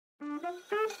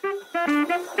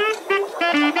Personal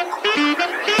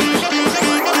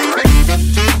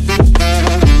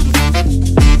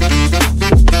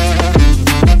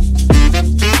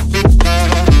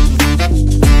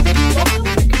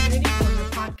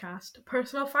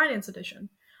Finance Edition.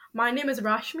 My name is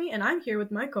Rashmi and I'm here with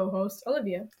my co-host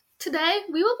Olivia. Today,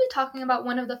 we will be talking about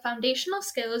one of the foundational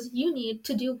skills you need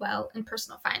to do well in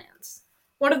personal finance.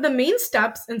 One of the main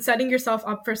steps in setting yourself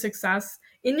up for success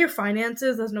in your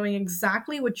finances is knowing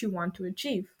exactly what you want to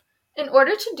achieve. In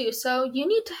order to do so, you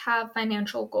need to have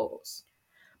financial goals.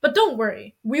 But don't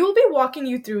worry, we will be walking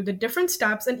you through the different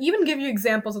steps and even give you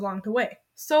examples along the way.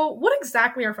 So, what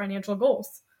exactly are financial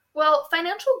goals? Well,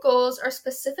 financial goals are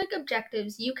specific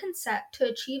objectives you can set to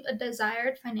achieve a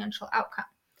desired financial outcome.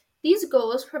 These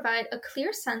goals provide a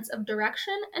clear sense of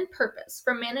direction and purpose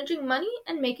for managing money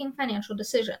and making financial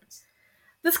decisions.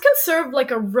 This can serve like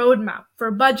a roadmap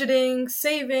for budgeting,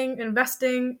 saving,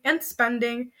 investing, and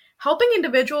spending, helping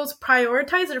individuals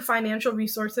prioritize their financial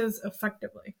resources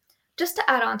effectively. Just to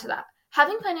add on to that,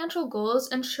 having financial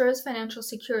goals ensures financial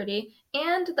security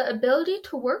and the ability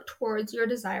to work towards your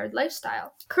desired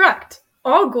lifestyle. Correct.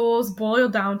 All goals boil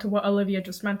down to what Olivia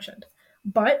just mentioned.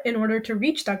 But in order to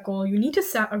reach that goal, you need to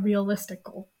set a realistic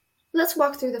goal. Let's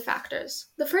walk through the factors.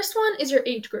 The first one is your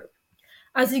age group.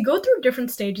 As you go through different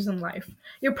stages in life,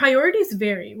 your priorities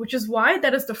vary, which is why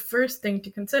that is the first thing to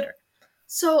consider.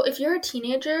 So if you're a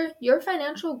teenager, your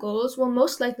financial goals will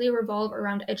most likely revolve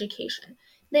around education.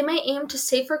 They might aim to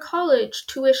save for college,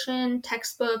 tuition,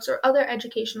 textbooks, or other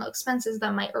educational expenses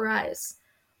that might arise.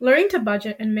 Learning to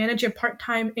budget and manage your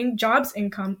part-time job's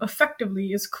income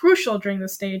effectively is crucial during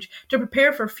this stage to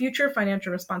prepare for future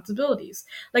financial responsibilities.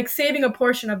 Like saving a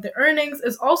portion of the earnings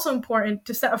is also important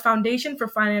to set a foundation for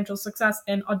financial success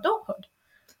in adulthood.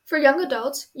 For young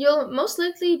adults, you'll most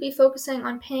likely be focusing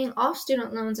on paying off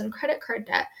student loans and credit card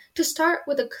debt to start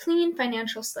with a clean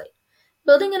financial slate.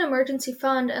 Building an emergency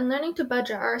fund and learning to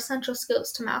budget are essential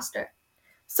skills to master.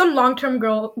 Some long-term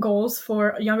goals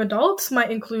for young adults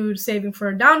might include saving for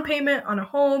a down payment on a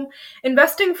home,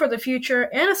 investing for the future,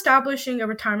 and establishing a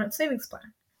retirement savings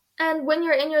plan. And when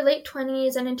you're in your late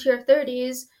 20s and into your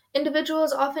 30s,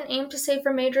 individuals often aim to save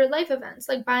for major life events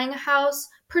like buying a house,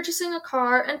 purchasing a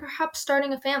car, and perhaps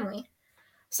starting a family.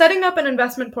 Setting up an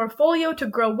investment portfolio to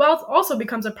grow wealth also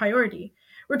becomes a priority.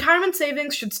 Retirement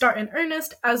savings should start in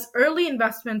earnest as early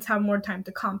investments have more time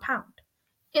to compound.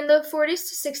 In the 40s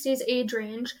to 60s age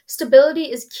range,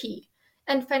 stability is key,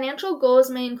 and financial goals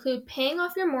may include paying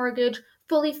off your mortgage,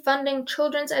 fully funding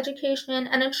children's education,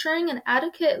 and ensuring an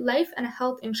adequate life and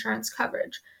health insurance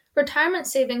coverage. Retirement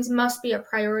savings must be a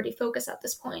priority focus at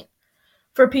this point.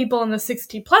 For people in the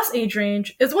 60-plus age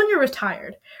range is when you're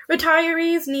retired.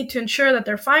 Retirees need to ensure that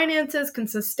their finances can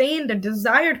sustain the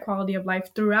desired quality of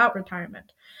life throughout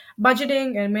retirement.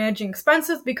 Budgeting and managing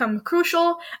expenses become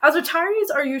crucial as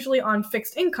retirees are usually on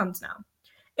fixed incomes now.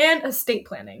 And estate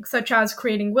planning, such as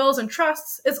creating wills and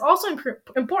trusts, is also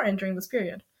important during this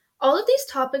period. All of these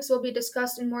topics will be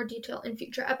discussed in more detail in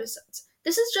future episodes.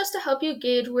 This is just to help you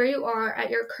gauge where you are at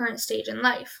your current stage in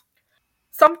life.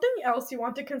 Something else you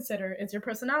want to consider is your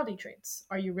personality traits.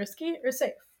 Are you risky or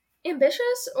safe?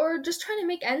 Ambitious or just trying to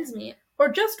make ends meet? Or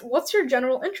just what's your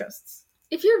general interests?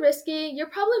 If you're risky, you're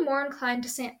probably more inclined to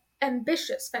set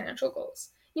ambitious financial goals.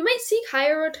 You might seek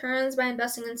higher returns by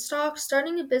investing in stocks,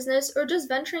 starting a business, or just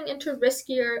venturing into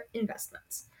riskier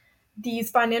investments. These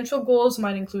financial goals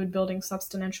might include building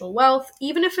substantial wealth,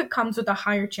 even if it comes with a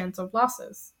higher chance of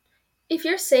losses. If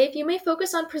you're safe, you may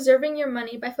focus on preserving your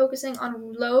money by focusing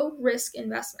on low-risk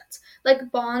investments,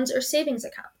 like bonds or savings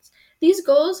accounts. These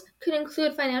goals could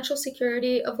include financial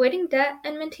security, avoiding debt,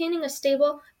 and maintaining a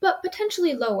stable but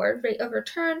potentially lower rate of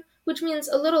return, which means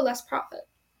a little less profit.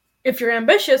 If you're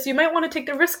ambitious, you might want to take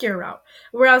the riskier route,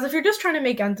 whereas if you're just trying to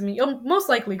make ends meet, you'll most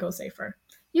likely go safer.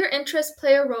 Your interests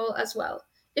play a role as well.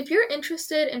 If you're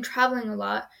interested in traveling a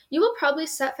lot, you will probably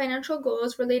set financial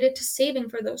goals related to saving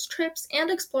for those trips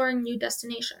and exploring new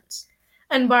destinations.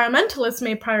 Environmentalists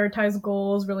may prioritize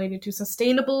goals related to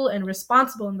sustainable and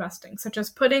responsible investing, such as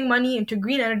putting money into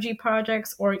green energy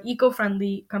projects or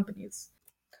eco-friendly companies.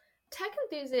 Tech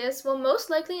enthusiasts will most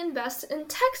likely invest in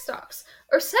tech stocks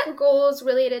or set goals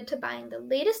related to buying the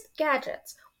latest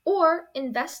gadgets or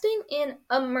investing in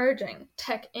emerging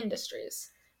tech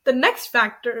industries. The next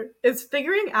factor is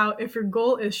figuring out if your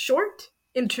goal is short,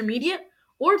 intermediate,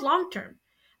 or long-term.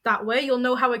 That way, you'll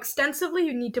know how extensively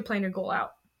you need to plan your goal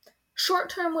out.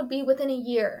 Short-term would be within a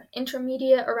year,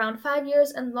 intermediate around 5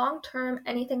 years, and long-term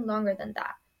anything longer than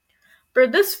that. For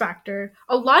this factor,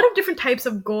 a lot of different types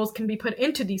of goals can be put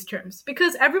into these terms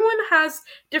because everyone has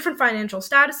different financial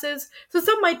statuses, so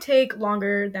some might take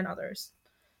longer than others.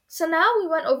 So now we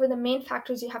went over the main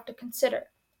factors you have to consider.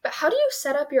 But how do you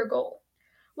set up your goal?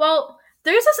 Well,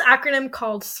 there's this acronym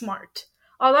called SMART.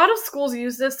 A lot of schools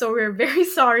use this, so we're very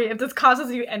sorry if this causes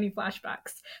you any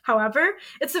flashbacks. However,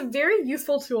 it's a very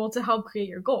useful tool to help create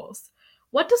your goals.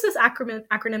 What does this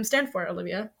acronym stand for,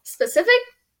 Olivia? Specific,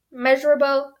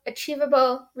 measurable,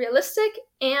 achievable, realistic,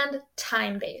 and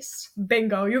time-based.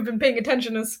 Bingo, you've been paying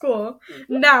attention in school.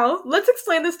 Now, let's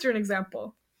explain this through an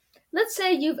example. Let's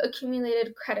say you've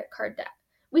accumulated credit card debt.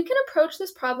 We can approach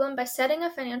this problem by setting a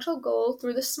financial goal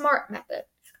through the SMART method.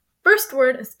 First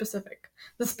word is specific.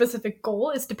 The specific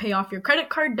goal is to pay off your credit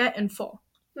card debt in full.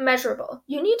 Measurable.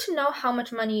 You need to know how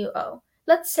much money you owe.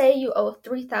 Let's say you owe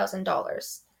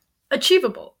 $3,000.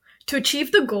 Achievable. To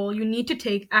achieve the goal, you need to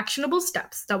take actionable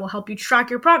steps that will help you track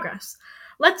your progress.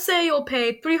 Let's say you'll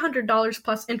pay $300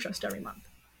 plus interest every month.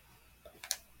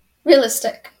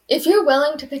 Realistic. If you're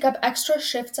willing to pick up extra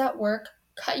shifts at work,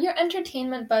 cut your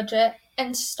entertainment budget,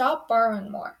 and stop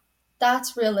borrowing more,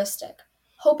 that's realistic.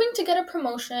 Hoping to get a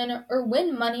promotion or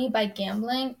win money by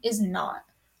gambling is not.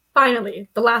 Finally,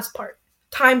 the last part,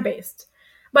 time-based.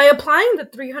 By applying the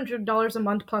 $300 a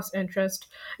month plus interest,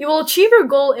 you will achieve your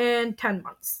goal in 10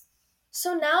 months.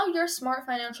 So now your SMART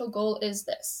financial goal is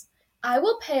this. I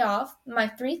will pay off my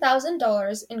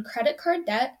 $3,000 in credit card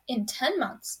debt in 10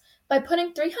 months by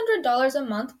putting $300 a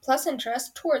month plus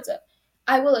interest towards it.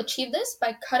 I will achieve this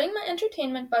by cutting my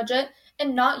entertainment budget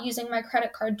and not using my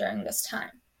credit card during this time.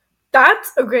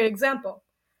 That's a great example.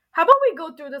 How about we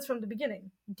go through this from the beginning?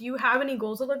 Do you have any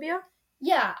goals, Olivia?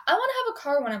 Yeah, I want to have a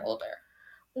car when I'm older.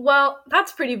 Well,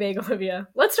 that's pretty vague, Olivia.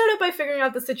 Let's start out by figuring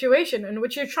out the situation in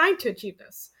which you're trying to achieve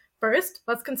this. First,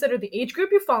 let's consider the age group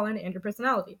you fall in and your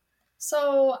personality.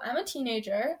 So, I'm a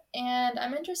teenager, and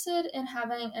I'm interested in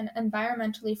having an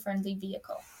environmentally friendly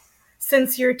vehicle.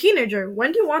 Since you're a teenager,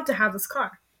 when do you want to have this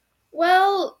car?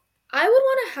 Well, I would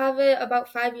want to have it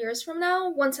about 5 years from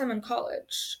now, once I'm in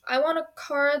college. I want a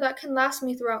car that can last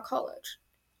me throughout college.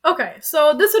 Okay,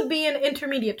 so this would be an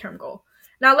intermediate term goal.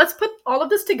 Now let's put all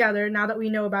of this together now that we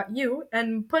know about you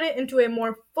and put it into a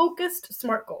more focused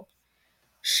SMART goal.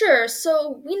 Sure,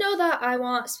 so we know that I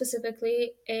want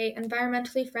specifically a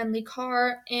environmentally friendly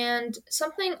car and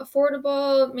something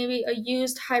affordable, maybe a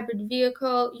used hybrid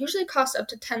vehicle, usually costs up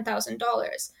to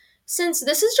 $10,000. Since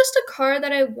this is just a car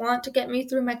that I want to get me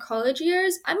through my college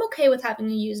years, I'm okay with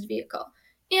having a used vehicle.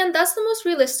 And that's the most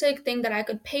realistic thing that I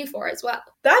could pay for as well.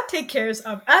 That takes care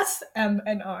of S, M,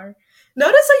 and R.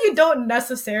 Notice that you don't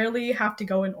necessarily have to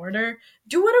go in order.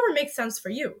 Do whatever makes sense for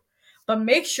you, but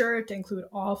make sure to include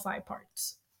all 5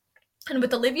 parts. And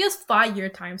with Olivia's 5-year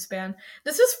time span,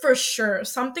 this is for sure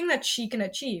something that she can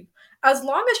achieve, as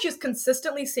long as she's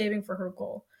consistently saving for her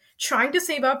goal. Trying to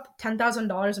save up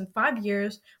 $10,000 in 5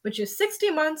 years, which is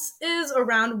 60 months, is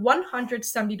around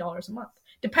 $170 a month,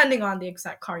 depending on the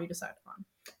exact car you decide on.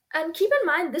 And keep in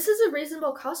mind, this is a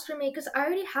reasonable cost for me because I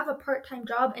already have a part-time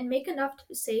job and make enough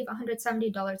to save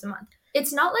 $170 a month.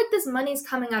 It's not like this money's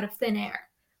coming out of thin air.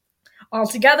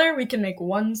 Altogether, we can make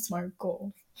one SMART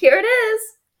goal. Here it is!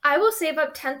 I will save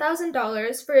up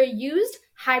 $10,000 for a used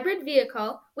hybrid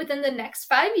vehicle within the next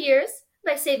 5 years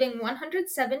by saving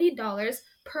 $170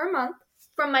 per month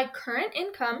from my current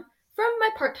income from my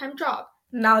part-time job.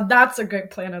 Now that's a great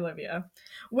plan, Olivia.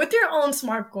 With your own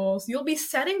SMART goals, you'll be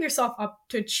setting yourself up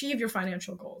to achieve your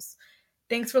financial goals.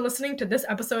 Thanks for listening to this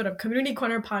episode of Community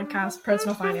Corner Podcast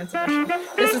Personal Finance Edition.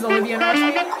 This is Olivia and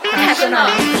Rashmi. Catching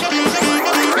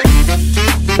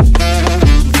up.